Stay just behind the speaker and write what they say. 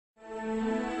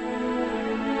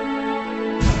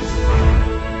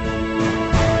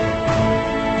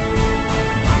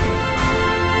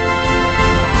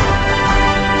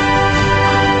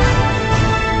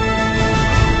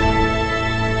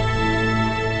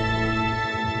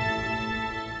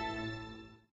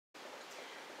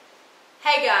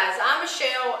Hey guys, I'm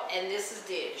Michelle and this is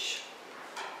Dish.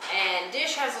 And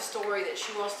Dish has a story that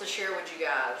she wants to share with you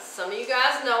guys. Some of you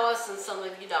guys know us and some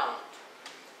of you don't.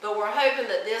 But we're hoping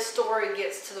that this story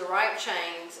gets to the right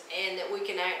chains and that we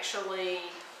can actually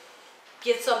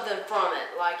get something from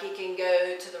it. Like it can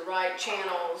go to the right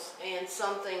channels and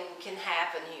something can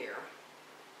happen here.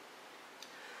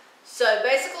 So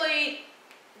basically,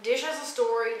 Dish has a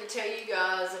story to tell you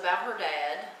guys about her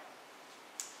dad.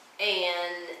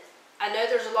 And I know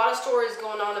there's a lot of stories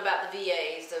going on about the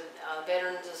VAs, the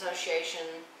Veterans Association,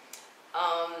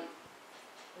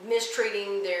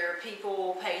 mistreating their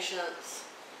people, patients,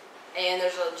 and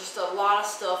there's just a lot of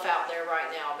stuff out there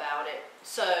right now about it.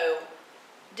 So,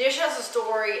 Dish has a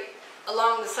story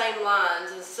along the same lines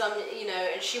as some,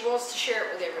 and she wants to share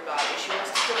it with everybody. She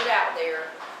wants to put it out there.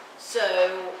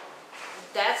 So,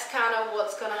 that's kind of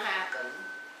what's going to happen.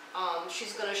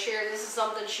 She's going to share, this is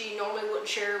something she normally wouldn't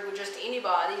share with just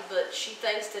anybody, but she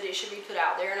thinks that it should be put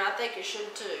out there, and I think it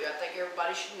should too. I think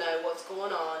everybody should know what's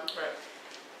going on. Right.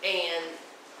 And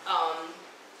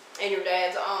in your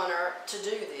dad's honor to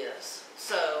do this.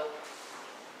 So,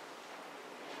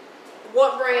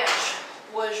 what branch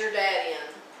was your dad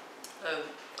in?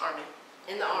 Army.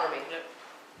 In the Army? Yep.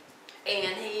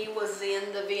 And he was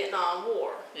in the Vietnam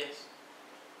War? Yes.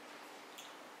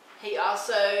 He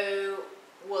also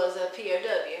was a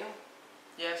POW.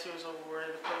 Yes, he was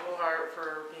awarded a Purple Heart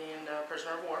for being a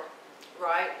prisoner of war.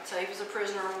 Right, so he was a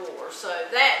prisoner of war. So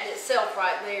that in itself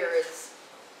right there is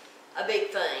a big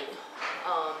thing.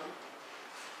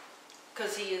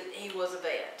 Because he was a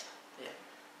vet.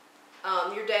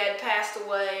 Yeah. Your dad passed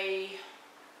away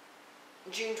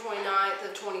June 29th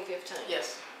of 2015.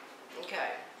 Yes. Okay.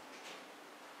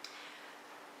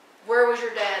 Where was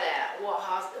your dad at?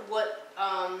 What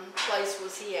place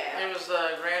was he at? It was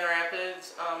Grand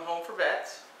Rapids Home for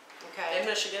Vets. Okay. In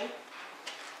Michigan.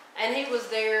 And he was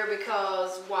there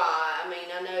because why? I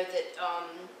mean, I know that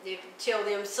you tell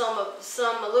them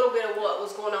a little bit of what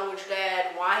was going on with your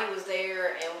dad, why he was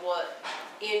there, and what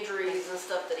injuries and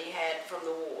stuff that he had from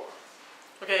the war.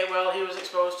 Okay, well, he was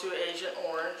exposed to Agent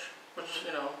Orange, which,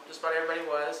 just about everybody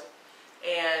was,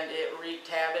 and it wreaked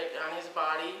havoc on his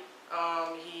body.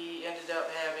 He ended up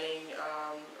having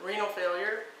renal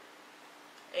failure,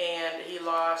 and he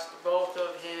lost both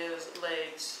of his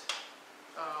legs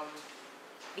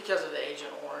because of the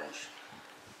Agent Orange.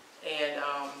 And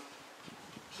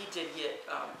he did get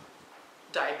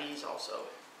diabetes also.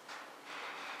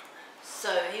 So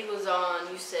he was on,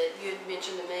 you had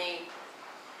mentioned to me,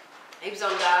 he was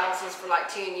on dialysis for like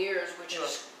 10 years, which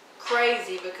is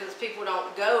crazy because people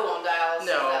don't go on dialysis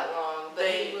that long. But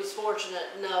he was fortunate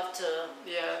enough to.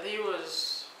 Yeah, they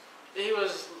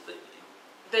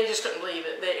just couldn't believe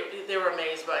it. They were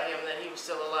amazed by him that he was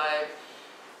still alive.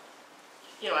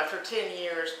 After 10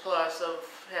 years plus of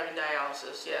having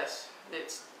dialysis, yes,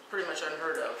 it's pretty much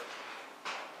unheard of.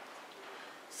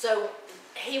 So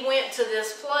he went to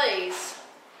this place,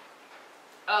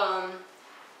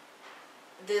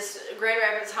 this Grand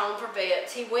Rapids Home for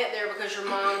Vets. He went there because your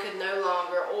mom could no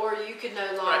longer, or you could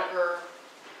no longer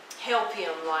help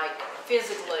him, like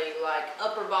physically, like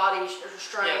upper body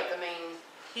strength. Yeah. I mean,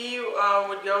 he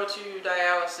would go to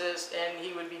dialysis and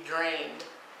he would be drained.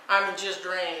 I mean, just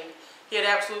drained. He had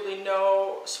absolutely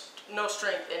no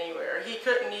strength anywhere. He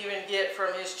couldn't even get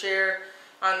from his chair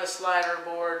on the slider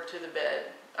board to the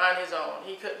bed on his own.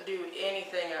 He couldn't do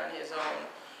anything on his own.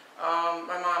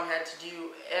 My mom had to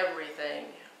do everything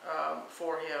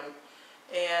for him.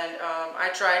 And I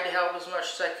tried to help as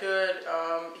much as I could.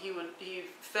 He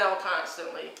fell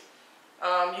constantly,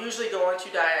 usually going to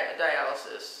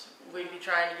dialysis. We'd be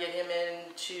trying to get him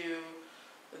into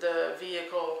the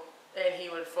vehicle, and he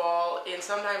would fall, and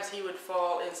sometimes he would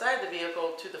fall inside the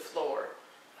vehicle to the floor.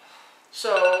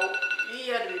 So he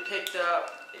had to be picked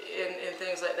up and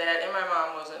things like that, and my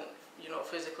mom wasn't,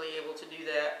 physically able to do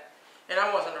that, and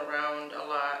I wasn't around a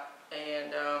lot.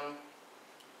 And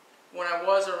when I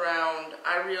was around,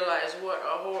 I realized what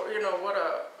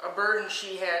a burden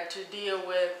she had to deal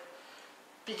with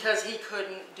because he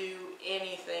couldn't do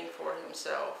anything for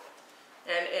himself.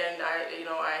 And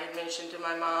I had mentioned to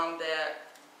my mom that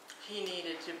he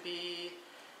needed to be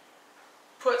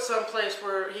put someplace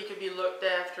where he could be looked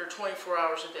after 24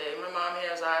 hours a day. My mom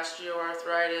has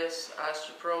osteoarthritis,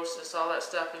 osteoporosis, all that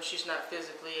stuff, and she's not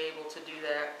physically able to do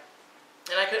that.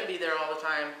 And I couldn't be there all the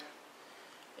time.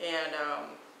 And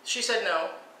she said no,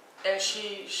 and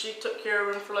she took care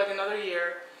of him for like another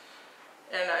year.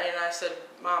 And I said,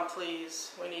 Mom,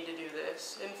 please, we need to do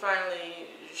this. And finally,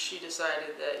 she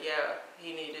decided that, yeah,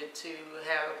 he needed to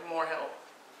have more help.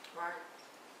 Right.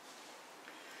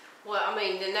 Well, I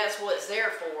mean, then that's what it's there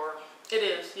for. It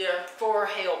is, yeah. For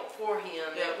help for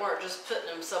him. Yeah. They weren't just putting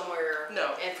him somewhere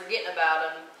No. and forgetting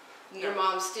about him. No. Your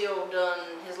mom still done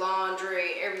his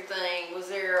laundry, everything, was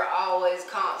there always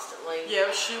constantly.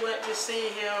 Yeah, she went to see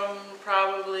him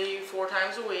probably 4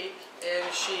 times a week,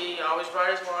 and she always brought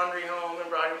his laundry home and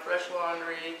brought him fresh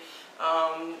laundry,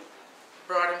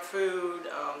 brought him food.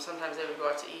 Sometimes they would go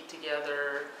out to eat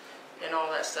together and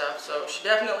all that stuff. So she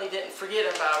definitely didn't forget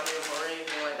about him or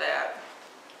anything like that.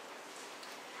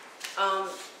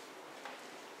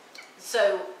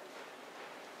 So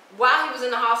while he was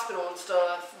in the hospital and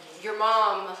stuff, your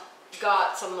mom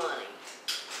got some money.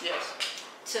 Yes.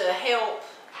 To help,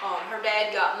 her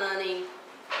dad got money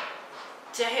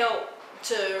to help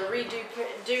to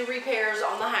do repairs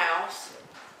on the house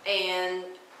and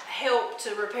help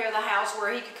to repair the house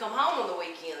where he could come home on the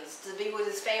weekends to be with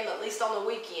his family, at least on the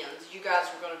weekends. You guys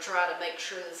were going to try to make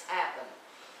sure this happened.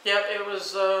 Yep, it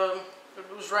was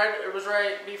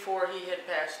right before he had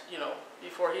passed,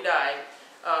 before he died.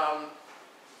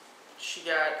 He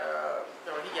got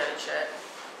a check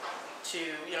to,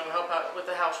 help out with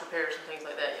the house repairs and things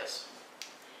like that, yes.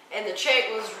 And the check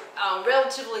was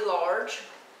relatively large.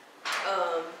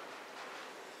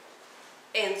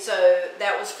 And so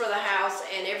that was for the house,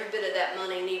 and every bit of that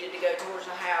money needed to go towards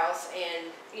the house and,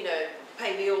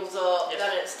 pay bills up, yes.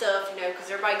 that stuff,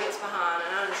 because everybody gets behind,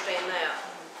 and I understand that.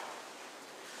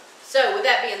 So with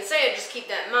that being said, just keep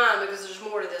that in mind because there's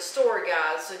more to this story,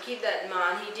 guys. So keep that in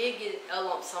mind. He did get a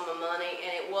lump sum of money,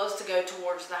 and it was to go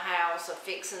towards the house of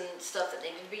fixing stuff that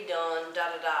needed to be done,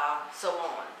 so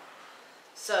on.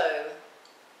 So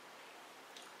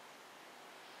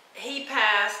he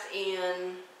passed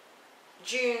in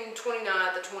June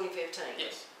 29th of 2015.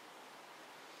 Yes.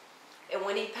 And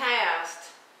when he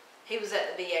passed, he was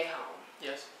at the VA home.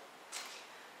 Yes.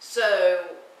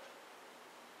 So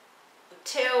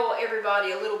tell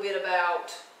everybody a little bit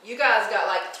about, you guys got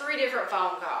like 3 different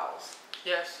phone calls.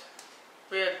 Yes.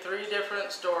 We had 3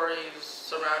 different stories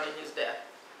surrounding his death.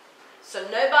 So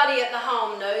nobody at the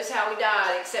home knows how he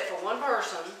died except for one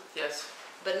person. Yes.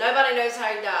 But nobody knows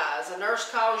how he dies. A nurse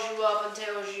calls you up and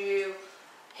tells you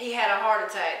he had a heart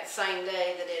attack the same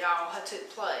day that it all took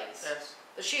place. Yes.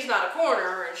 But she's not a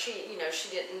coroner, and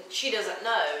she doesn't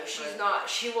know.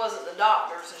 She wasn't the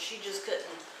doctor, so she just couldn't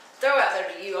throw out there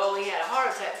to you, oh, he had a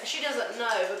heart attack. But she doesn't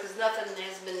know because nothing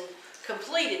has been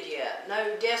completed yet,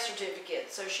 no death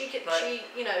certificate. So she couldn't, she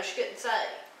couldn't say.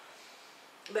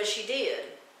 But she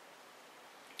did.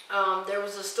 There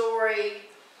was a story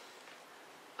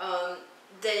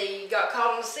that he got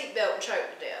caught on the seatbelt and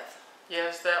choked to death.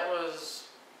 Yes, that was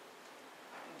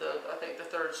I think the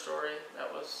 3rd story.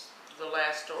 That was the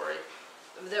last story.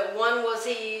 That one was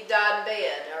he died in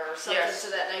bed or something yes.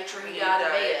 to that nature. He died in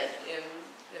bed.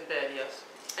 In bed, yes.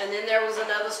 And then there was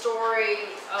another story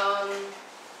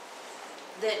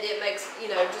that it makes,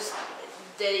 just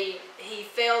that he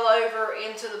fell over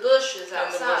into the bushes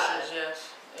outside. In the bushes, yes,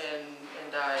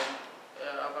 and died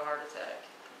of a heart attack.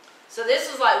 So this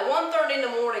was like 1:30 in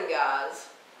the morning, guys,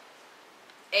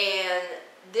 and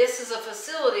this is a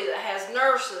facility that has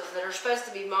nurses that are supposed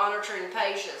to be monitoring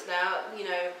patients. Now,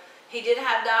 he did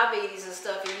have diabetes and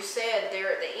stuff, and you said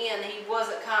there at the end he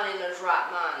wasn't kind of in his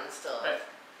right mind and stuff. Right.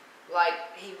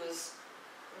 Like he was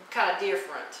kind of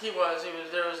different. He was.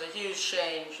 There was a huge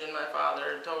change in my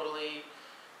father. Totally,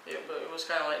 it was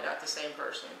kind of like not the same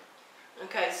person.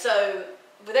 Okay, so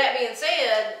with that being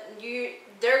said,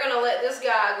 they're going to let this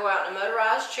guy go out in a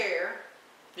motorized chair.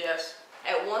 Yes.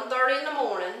 At 1:30 in the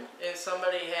morning. And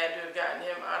somebody had to have gotten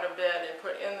him out of bed and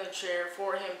put in the chair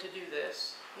for him to do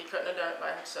this. He couldn't have done it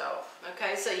by himself.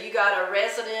 Okay, so you got a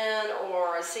resident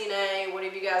or a CNA,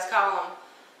 whatever you guys call them,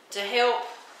 to help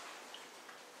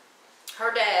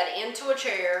her dad into a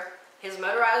chair, his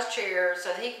motorized chair, so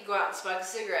that he could go out and smoke a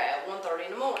cigarette at 1:30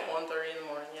 in the morning. 1:30 in the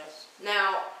morning, yes.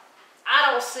 Now,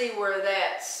 I don't see where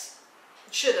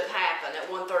should have happened at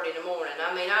 1:30 in the morning.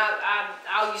 I mean,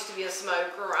 I used to be a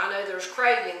smoker. I know there's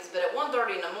cravings, but at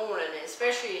 1:30 in the morning,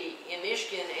 especially in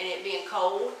Michigan and it being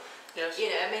cold, yes.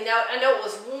 I mean, I know it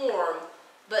was warm,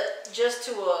 but just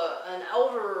to an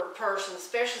older person,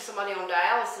 especially somebody on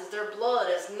dialysis, their blood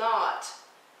is not.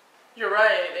 You're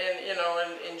right, and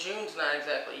and June's not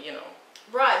exactly,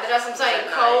 Right, but that's what I'm saying.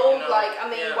 Cold,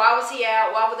 yeah. Why was he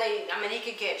out? Why would they? I mean, he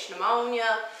could catch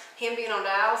pneumonia. Him being on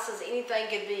dialysis, anything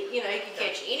could be, he could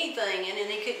catch anything, and then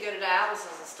he couldn't go to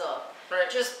dialysis and stuff. Right.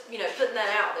 Just, putting that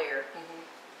out there. Mm-hmm.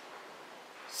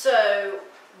 So,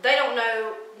 they don't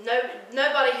know,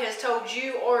 nobody has told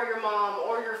you or your mom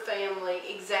or your family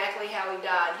exactly how he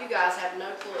died. You guys have no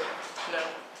clue.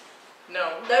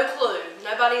 No. No clue.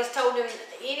 Nobody has told him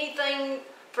anything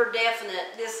for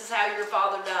definite, this is how your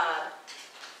father died.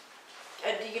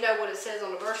 Do you know what it says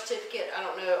on the birth certificate? I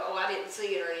don't know. Oh, I didn't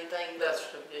see it or anything. That's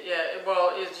yeah.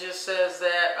 Well, it just says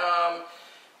that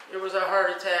it was a heart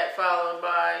attack followed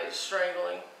by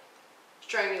strangling.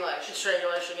 Strangulation.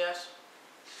 Strangulation, yes.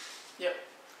 Yep.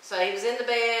 So he was in the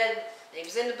bed, he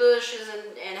was in the bushes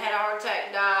and had a heart attack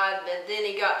and died, and then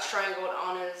he got strangled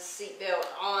on his seatbelt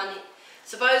on.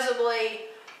 Supposedly,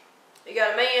 you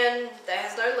got a man that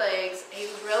has no legs. He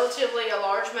was relatively a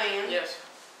large man. Yes.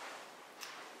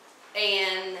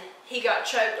 And he got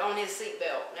choked on his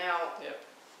seatbelt. Now, yep.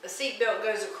 The seatbelt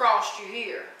goes across you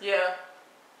here. Yeah.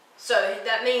 So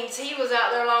that means he was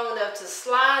out there long enough to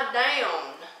slide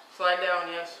down. Slide down,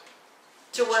 yes.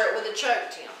 To where it would have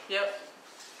choked him. Yep.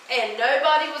 And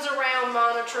nobody was around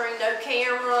monitoring, no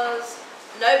cameras,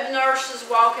 no nurses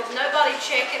walking, nobody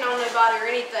checking on nobody or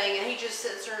anything, and he just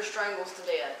sits there and strangles to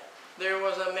death. There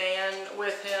was a man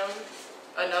with him,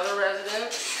 another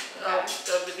resident of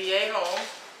the VA home,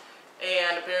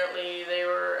 and apparently they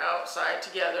were outside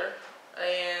together,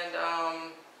 and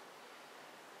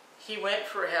he went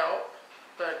for help,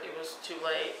 but it was too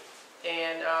late,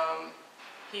 and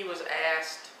he was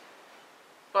asked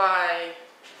by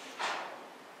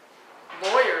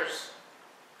lawyers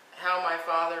how my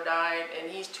father died,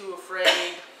 and he's too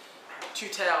afraid to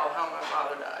tell how my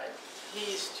father died.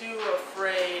 He's too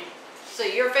afraid. So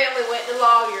your family went to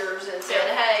lawyers and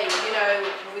said, hey, you know,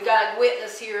 we got a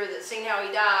witness here that's seen how he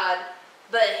died,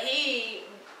 but he,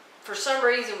 for some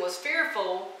reason, was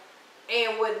fearful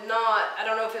and would not, I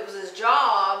don't know if it was his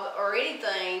job or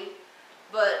anything,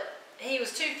 but he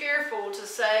was too fearful to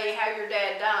say how your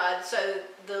dad died, so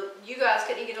you guys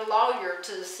couldn't get a lawyer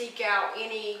to seek out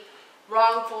any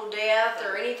wrongful death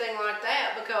or anything like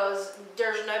that because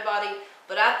there's nobody,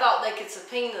 but I thought they could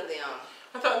subpoena them.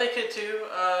 I thought they could too.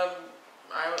 I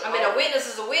mean, a witness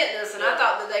is a witness, and I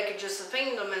thought that they could just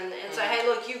subpoena them and say, hey,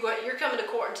 look, you're coming to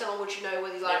court and tell them what you know,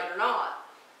 whether you like it or not.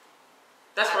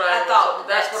 That's what I thought.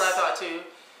 That's what I thought too.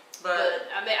 But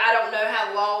I mean, I don't know how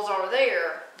the laws are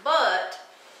there, but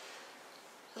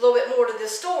a little bit more to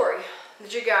this story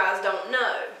that you guys don't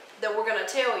know that we're going to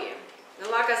tell you.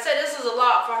 And like I said, this is a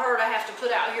lot for her to have to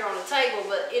put out here on the table,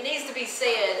 but it needs to be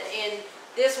said, and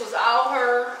this was all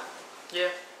her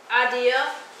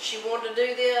idea. She wanted to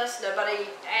do this. Nobody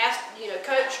asked,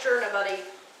 coached her.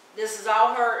 This is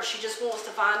all her. She just wants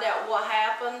to find out what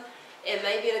happened, and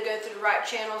maybe it'll go through the right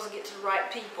channels and get to the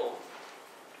right people.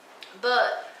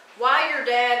 But while your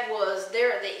dad was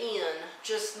there at the inn,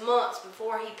 just months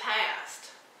before he passed,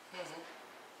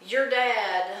 your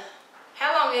dad,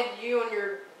 how long had you and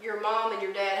your mom and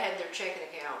your dad had their checking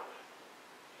account?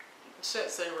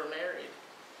 Since they were married.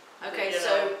 Okay,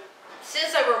 so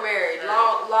since they were married,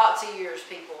 lots of years,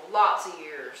 people, lots of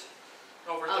years.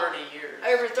 Over 30 years.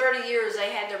 Over 30 years,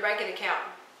 they had their banking account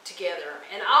together.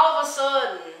 And all of a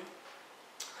sudden,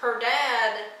 her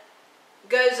dad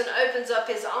goes and opens up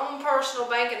his own personal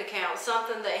banking account,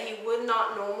 something that he would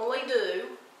not normally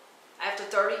do after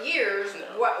 30 years.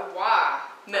 No. Why?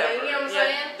 Never. I mean, you know what I'm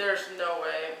saying? There's no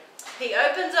way. He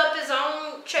opens up his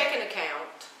own checking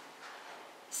account,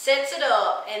 sets it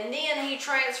up, and then he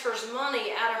transfers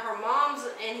money out of her mom's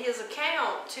and his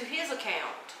account to his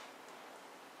account.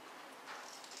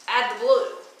 Out of the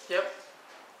blue. Yep.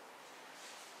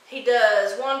 He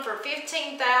does one for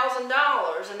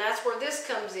 $15,000, and that's where this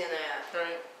comes in at.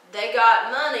 Right. They got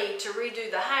money to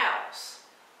redo the house.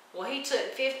 Well, he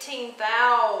took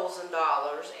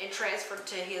 $15,000 and transferred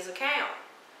to his account.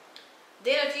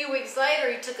 Then a few weeks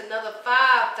later, he took another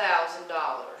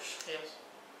 $5,000 Yes.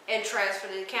 and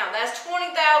transferred to the account. That's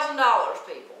 $20,000,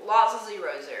 people. Lots of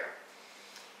zeros there.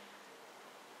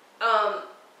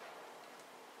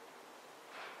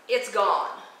 It's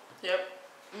gone. Yep.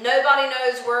 Nobody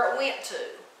knows where it went to.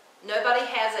 Nobody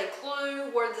has a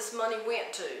clue where this money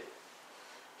went to.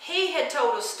 He had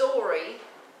told a story,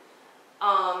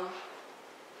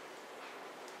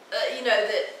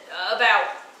 about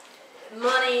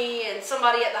money and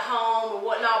somebody at the home or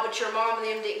whatnot, but your mom and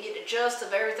them didn't get the gist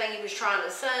of everything he was trying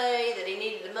to say, that he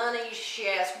needed the money. She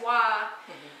asked why.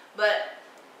 But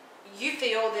you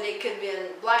feel that it could have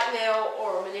been blackmail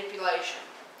or manipulation.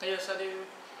 Yes, I do.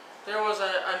 There was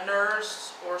a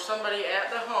nurse or somebody at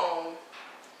the home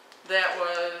that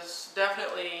was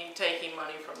definitely taking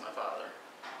money from my father.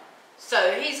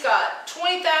 So he's got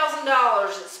 $20,000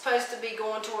 that's supposed to be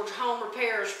going towards home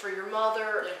repairs for your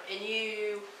mother and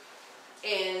you,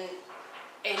 and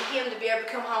him to be able to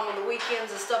come home on the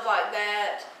weekends and stuff like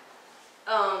that.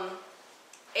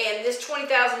 And this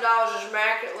 $20,000 is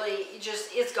immaculately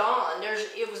it's gone.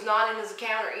 It was not in his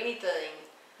account or anything.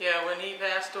 Yeah, when he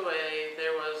passed away,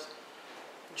 there was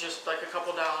just like a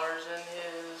couple dollars in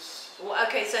his Well,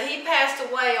 okay, so he passed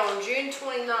away on June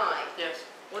 29th. Yes.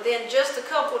 Within just a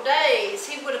couple days,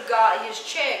 he would have got his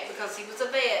check because he was a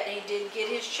vet and he did get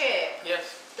his check.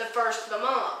 Yes. The first of the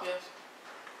month. Yes.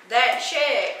 That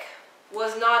check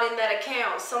was not in that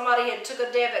account. Somebody had took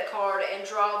a debit card and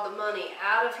drawed the money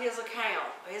out of his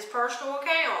account, his personal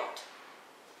account,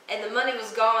 and the money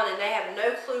was gone and they have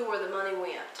no clue where the money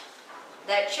went.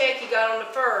 That check he got on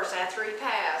the 1st after he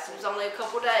passed. It was only a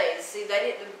couple days. See,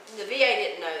 the VA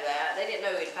didn't know that. They didn't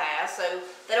know he'd passed, so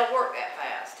they don't work that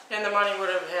fast. And the money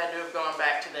would have had to have gone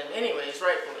back to them anyways,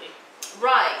 rightfully.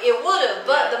 Right, it would have,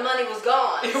 but the money was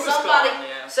gone. It was gone,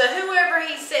 yeah. So whoever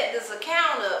he set this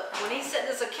account up, when he set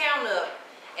this account up,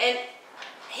 and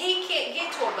he can't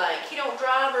get to a bank. He don't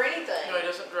drive or anything. No, he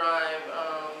doesn't drive.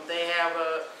 They have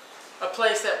a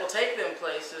place that will take them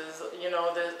places. You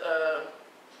know,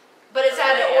 but it's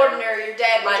out of the ordinary. Your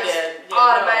dad would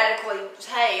automatically,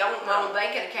 hey, I want my own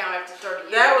banking account after 30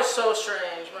 years. That was so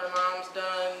strange. My mom's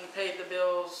done, paid the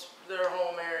bills, they're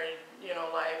home married, you know,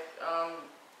 life.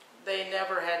 They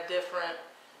never had different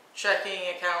checking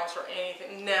accounts or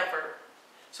anything, never.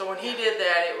 So when he did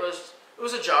that, it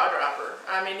was a jaw dropper.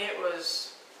 I mean, it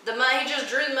was... The money, he just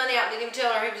drew the money out, didn't even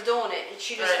tell her he was doing it.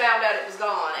 She just found out it was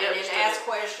gone and then asked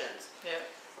questions. Yeah.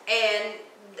 And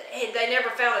they never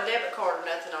found a debit card or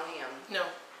nothing on him. No.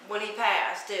 When he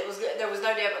passed, there was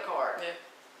no debit card. Yeah.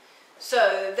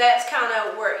 So that's kind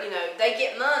of where, you know, they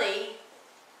get money.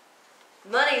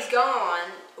 Money's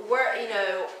gone. Where, you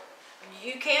know,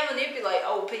 you can manipulate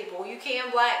old people. You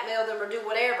can blackmail them or do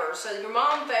whatever. So your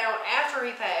mom found, after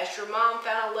he passed, your mom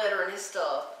found a letter in his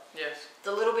stuff. Yes.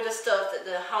 The little bit of stuff that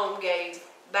the home gave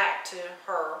back to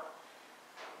her.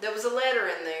 There was a letter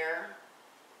in there.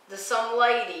 Some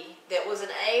lady that was an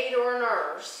aide or a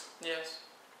nurse. Yes.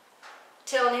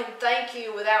 Telling him thank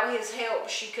you. Without his help,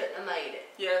 she couldn't have made it.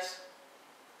 Yes.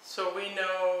 So we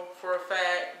know for a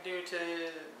fact, due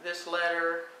to this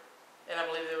letter, and I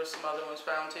believe there was some other ones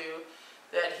found too,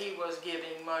 that he was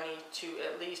giving money to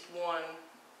at least one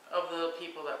of the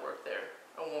people that worked there,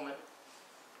 a woman.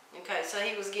 Okay, so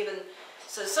he was given.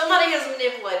 So somebody has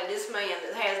manipulated this man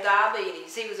that has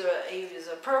diabetes. He was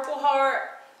a Purple Heart,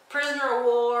 prisoner of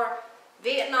war,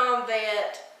 Vietnam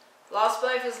vet, lost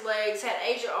both his legs, had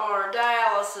Agent R,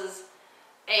 dialysis,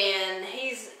 and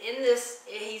he's in this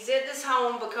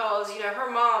home because, you know, her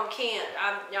mom can't.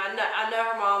 I know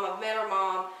her mom. I've met her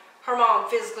mom. Her mom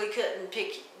physically couldn't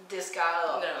pick this guy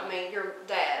up. No. I mean, your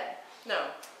dad. No.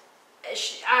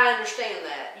 I understand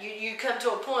that. You come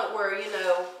to a point where, you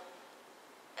know,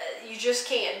 you just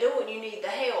can't do it. You need the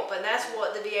help, and that's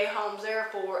what the VA home's there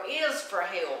for, is for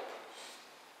help.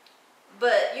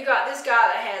 But you got this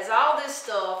guy that has all this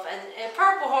stuff, and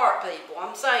Purple Heart people,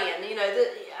 I'm saying, you know,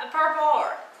 a Purple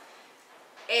Heart.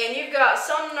 And you've got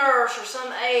some nurse or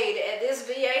some aide at this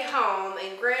VA home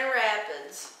in Grand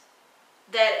Rapids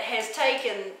that has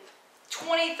taken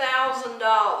 $20,000. $20,000.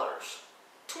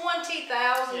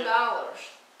 Yeah.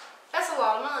 That's a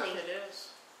lot of money. It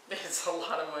is. It's a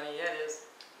lot of money, yeah, it is.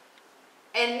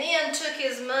 And then took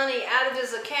his money out of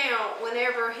his account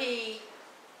whenever he,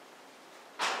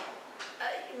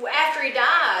 after he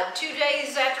died, 2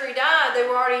 days after he died, they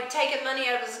were already taking money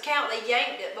out of his account. They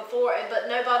yanked it before, but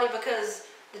nobody, because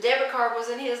the debit card was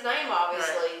in his name,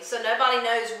 obviously, right. So nobody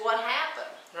knows what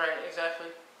happened. Right, exactly.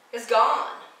 It's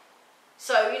gone.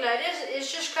 So, you know, it's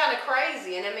just kind of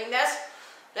crazy. And I mean, that's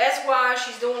why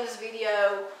she's doing this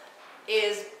video,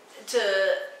 is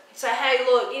to say, hey,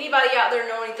 look, anybody out there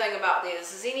know anything about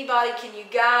this? Can you guide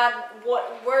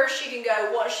where she can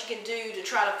go, what she can do to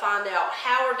try to find out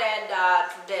how her dad died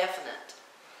for definite?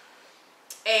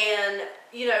 And,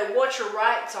 you know, what your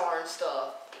rights are and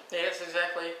stuff. Yes,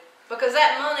 exactly. Because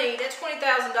that money, that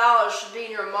 $20,000 should be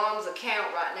in your mom's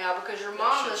account right now, because your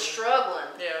mom is struggling.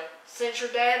 Yeah. Since your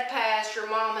dad passed, your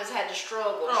mom has had to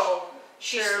struggle. Oh,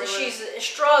 she's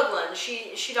struggling.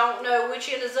 She don't know which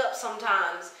end is up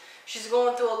sometimes. She's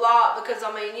going through a lot because,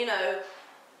 I mean, you know,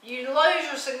 you lose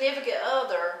your significant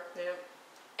other. Yeah.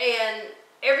 And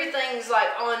everything's like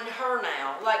on her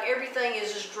now. Like everything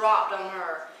is just dropped on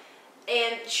her.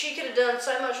 And she could have done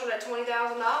so much with that $20,000.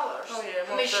 Oh yeah,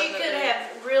 I mean,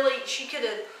 she could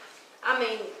have, I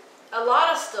mean, a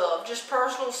lot of stuff, just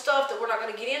personal stuff that we're not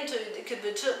going to get into, that could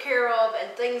be took care of, and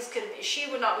she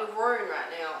would not be worrying right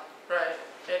now. Right.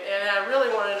 And I really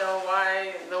want to know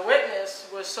why the witness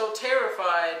was so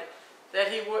terrified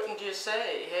that he wouldn't just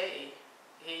say, hey,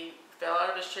 he fell out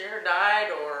of his chair, died,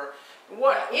 or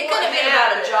what? It could have been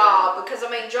about a job, because, I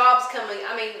mean, jobs coming,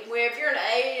 I mean, if you're an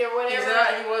aide or whatever.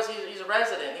 He's a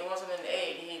resident. He wasn't an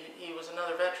aide. He was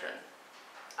another veteran.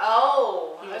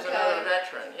 Oh, He was another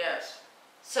veteran, yes.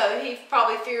 So he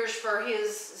probably fears for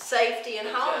his safety and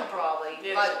home, probably.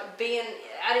 Yes. Like being,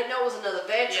 I didn't know it was another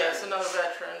veteran. Yes, another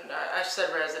veteran. I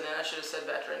said resident. I should have said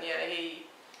veteran. Yeah, he.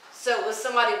 So it was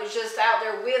somebody that was just out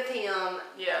there with him.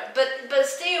 Yeah. But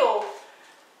still,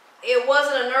 it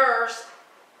wasn't a nurse.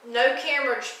 No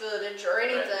camera footage or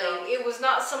anything. Right, no. It was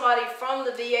not somebody from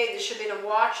the VA that should have been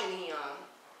watching him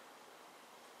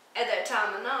at that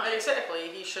time of night. Exactly.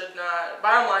 He should not.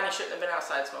 Bottom line, he shouldn't have been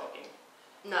outside smoking.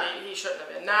 No. He shouldn't have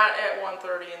been. Not at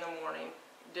 1:30 in the morning.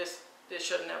 This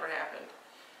should have never happened.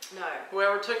 No.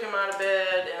 Whoever took him out of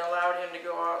bed and allowed him to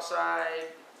go outside,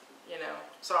 you know,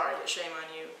 sorry, shame on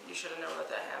you. You should have known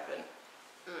that happened.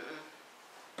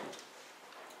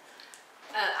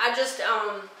 I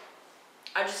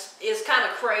just, it's kind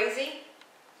of crazy.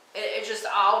 It just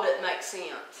all doesn't make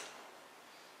sense.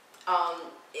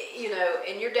 You know,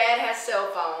 and your dad has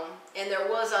cell phone, and there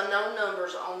was unknown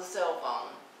numbers on the cell phone.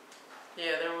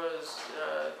 Yeah, there was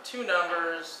 2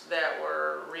 numbers that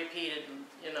were repeated.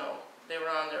 You know, they were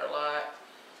on there a lot,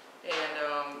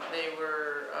 and they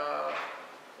were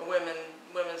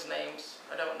women's names.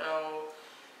 I don't know.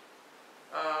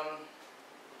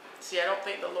 See, I don't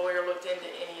think the lawyer looked into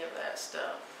any of that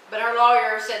stuff. But her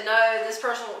lawyer said, no, this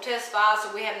person won't testify,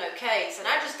 so we have no case. And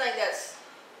I just think that's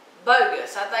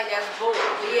bogus. I think that's bull.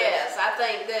 Yes, I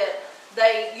think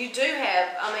that you do have,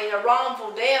 I mean, a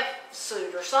wrongful death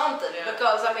suit or something. Yeah.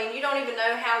 Because, I mean, you don't even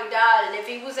know how he died. And if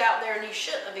he was out there and he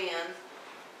shouldn't have been,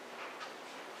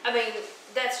 I mean,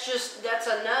 that's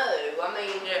a no. I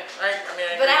mean, yeah, I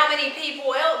mean, but how many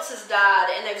people else has died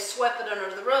and they've swept it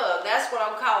under the rug? That's what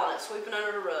I'm calling it, sweeping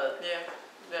under the rug. Yeah,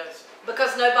 that's.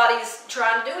 Because nobody's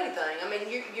trying to do anything. I mean,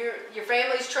 your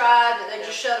family's tried, but they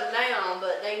just shut them down.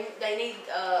 But they need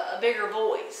a bigger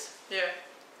voice. Yeah.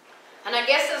 And I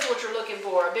guess that's what you're looking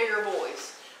for, a bigger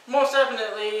voice. Most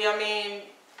definitely. I mean,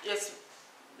 it's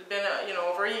been you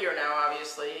know, over a year now,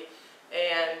 obviously,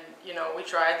 and you know, we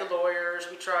tried the lawyers,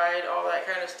 we tried all that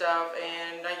kind of stuff,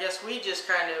 and I guess we just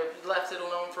kind of left it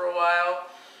alone for a while.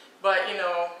 But you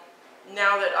know,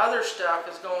 now that other stuff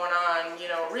is going on, you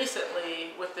know,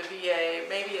 recently with the VA,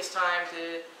 maybe it's time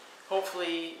to,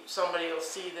 hopefully somebody will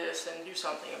see this and do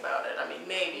something about it. I mean,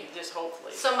 maybe, just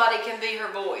hopefully. Somebody can be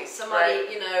her voice. Somebody,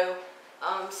 right. You know,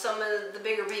 some of the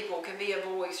bigger people can be a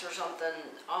voice or something,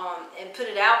 and put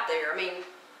it out there. I mean,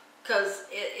 because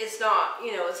it's not,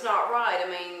 you know, it's not right. I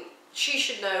mean, she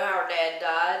should know how her dad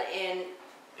died, and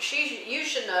you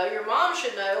should know, your mom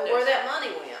should know where that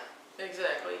money went.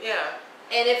 Exactly, yeah.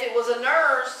 And if it was a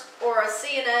nurse or a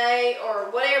CNA or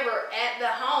whatever at the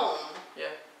home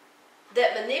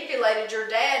that manipulated your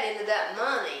dad into that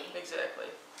money. Exactly.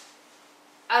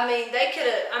 I mean, they could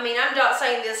have, I mean, I'm not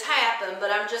saying this happened, but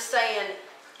I'm just saying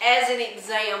as an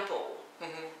example.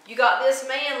 You got this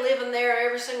man living there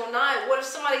every single night. What if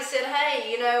somebody said,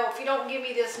 hey, you know, if you don't give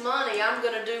me this money, I'm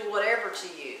going to do whatever to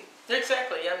you.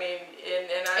 Exactly. I mean,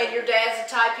 and your dad's the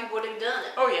type he would have done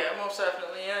it. Oh yeah, most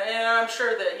definitely. And I'm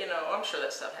sure that, you know, I'm sure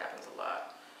that stuff happens a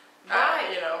lot. Right.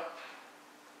 You know.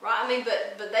 Right. I mean,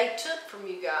 but they took from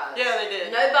you guys. Yeah, they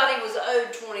did. Nobody was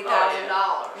owed $20,000.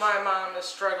 My mom is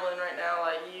struggling right now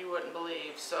like you wouldn't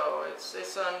believe. So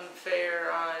it's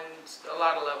unfair on a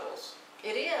lot of levels.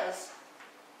 It is.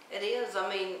 It is. I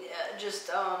mean,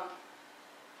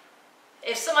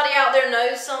 if somebody out there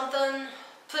knows something,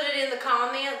 put it in the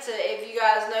comments. If you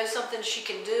guys know something she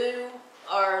can do,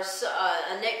 or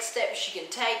a next step she can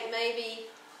take maybe,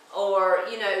 or,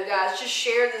 you know, guys, just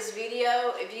share this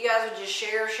video. If you guys would just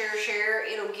share,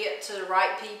 it'll get to the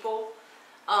right people.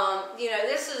 You know,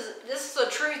 this is a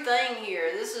true thing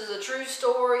here. This is a true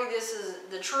story. This is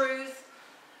the truth.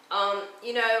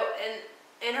 You know,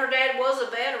 and her dad was a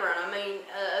veteran. I mean,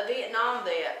 a Vietnam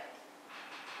vet.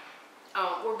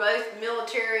 We're both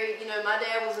military. You know, my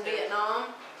dad was in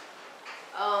Vietnam.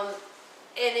 And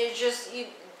it just,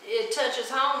 it touches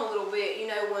home a little bit, you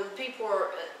know, when people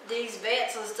are, these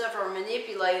vets and stuff are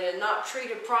manipulated and not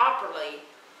treated properly.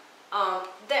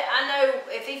 That I know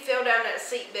if he fell down that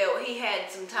seatbelt, he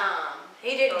had some time.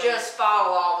 He didn't just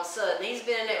fall all of a sudden. He's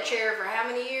been in that chair for how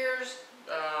many years?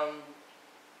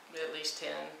 At least 10.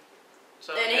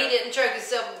 So, and he didn't choke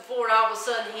himself before, and all of a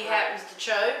sudden he happens to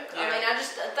choke. Yeah. I mean,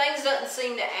 things doesn't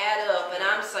seem to add up, and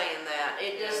I'm saying that.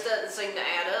 It just doesn't seem to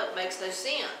add up. It makes no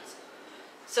sense.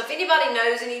 So if anybody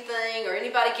knows anything, or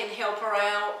anybody can help her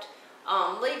out,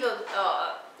 leave a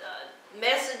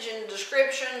message in the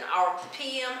description, or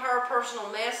PM her a personal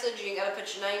message. You ain't got to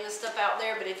put your name and stuff out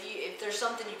there, but if there's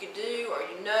something you could do, or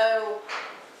you know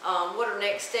what her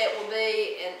next step will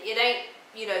be, and it ain't,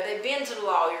 you know, they've been to the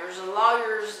lawyers, and the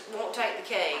lawyers won't take the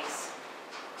case.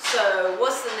 So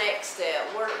what's the next step?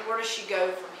 Where does she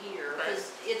go from here? here, Right.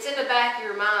 because it's in the back of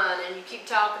your mind and you keep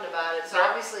talking about it, so Right.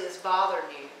 obviously it's bothering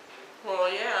you.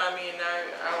 Well, yeah, I mean,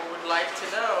 I would like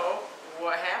to know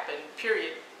what happened,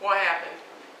 period. What happened?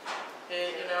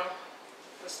 You know,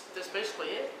 that's basically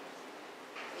it.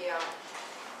 Yeah.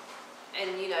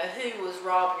 And you know, who was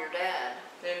robbing your dad?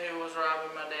 And who was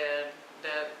robbing my dad?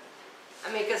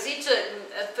 I mean, because he took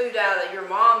food out of your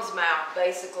mom's mouth,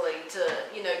 basically, to,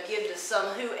 you know, give to some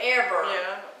whoever.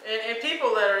 Yeah, and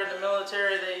people that are in the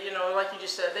military, they, you know, like you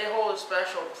just said, they hold a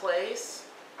special place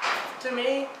to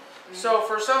me. So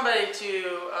for somebody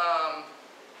to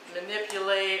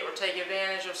manipulate or take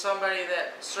advantage of somebody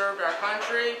that served our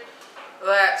country,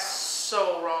 that's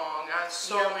so wrong on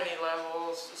so many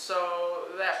levels. So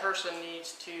that person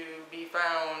needs to be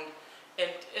found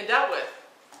and dealt with.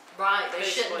 Right, they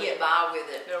Basically. shouldn't get by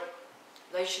with it. Nope.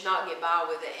 They should not get by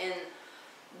with it. And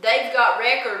they've got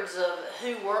records of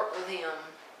who worked with him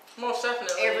Most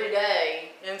definitely. every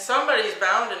day. And somebody's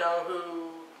bound to know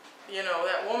who, you know,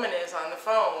 that woman is on the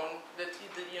phone.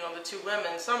 You know, the two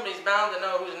women. Somebody's bound to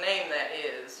know whose name that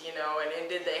is. You know, and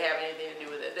did they have anything to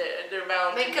do with it? They're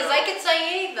bound to know. Because they could say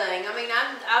anything. I mean,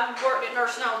 I've worked at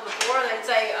nursing homes before. They'd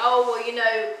say, "Oh, well, you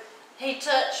know, he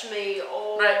touched me,"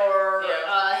 or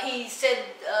he said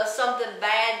something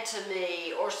bad to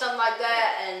me, or something like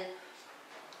that, and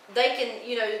they can,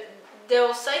 you know,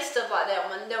 they'll say stuff like that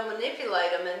when they'll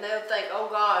manipulate them, and they'll think, "Oh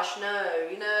gosh, no,"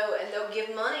 you know, and they'll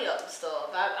give money up and stuff.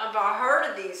 I've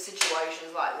heard of these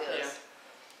situations like this,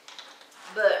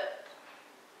 but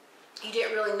he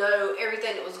didn't really know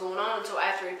everything that was going on until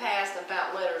after he passed and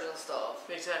found letters and stuff.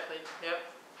 Exactly. Yep.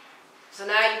 So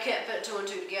now you can't put two and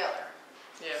two together.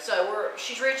 Yeah. So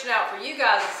she's reaching out for you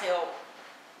guys' help.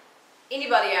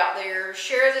 Anybody out there,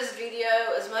 share this video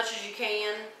as much as you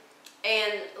can,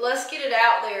 and let's get it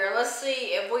out there. Let's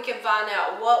see if we can find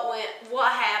out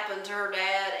what happened to her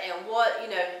dad, and what,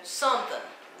 you know, something.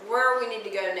 Where we need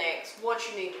to go next, what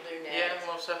you need to do next. Yeah,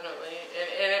 most definitely.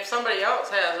 And if somebody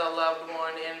else has a loved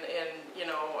one in you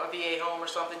know, a VA home or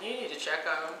something, you need to check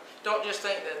on them. Don't just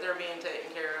think that they're being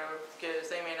taken care of, because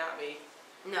they may not be.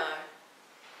 No.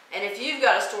 And if you've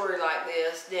got a story like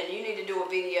this, then you need to do a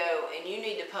video and you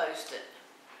need to post it.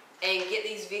 And get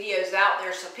these videos out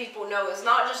there so people know it's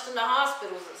not just in the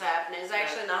hospitals that's happening, it's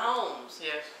actually in the homes.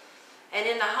 Yes. And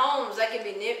in the homes, they can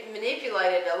be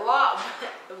manipulated a lot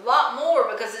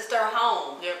more, because it's their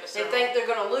home. Yep, They think they're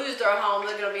going to lose their home,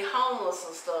 they're going to be homeless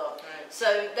and stuff. Right.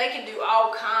 So they can do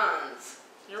all kinds.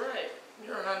 You're right.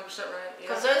 You're 100% right.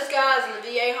 Because those guys in the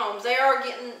VA homes, they are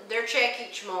getting their check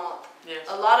each month. Yes.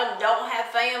 A lot of them don't have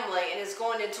family, and it's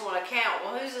going into an account.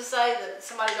 Well, who's to say that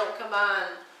somebody don't come by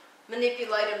and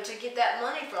manipulate them to get that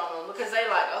money from them? Because they're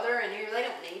like, oh, they're in here, they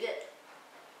don't need it.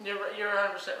 You're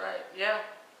 100% right. Yeah.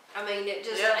 I mean, it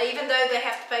just, even though they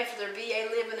have to pay for their VA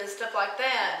living and stuff like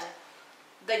that,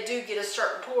 they do get a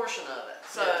certain portion of it.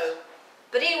 So,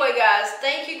 but anyway, guys,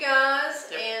 thank you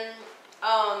guys. And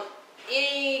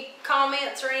any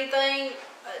comments or anything,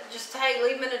 just, hey,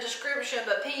 leave them in the description,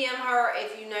 but PM her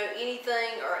if you know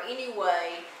anything or any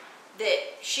way that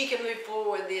she can move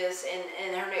forward with this,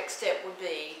 and her next step would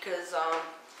be, because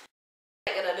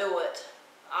they're not going to do it.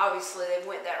 Obviously, they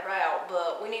went that route,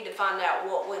 but we need to find out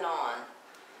what went on.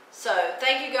 So,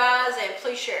 thank you guys, and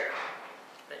please share.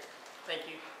 Great. Thank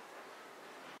you.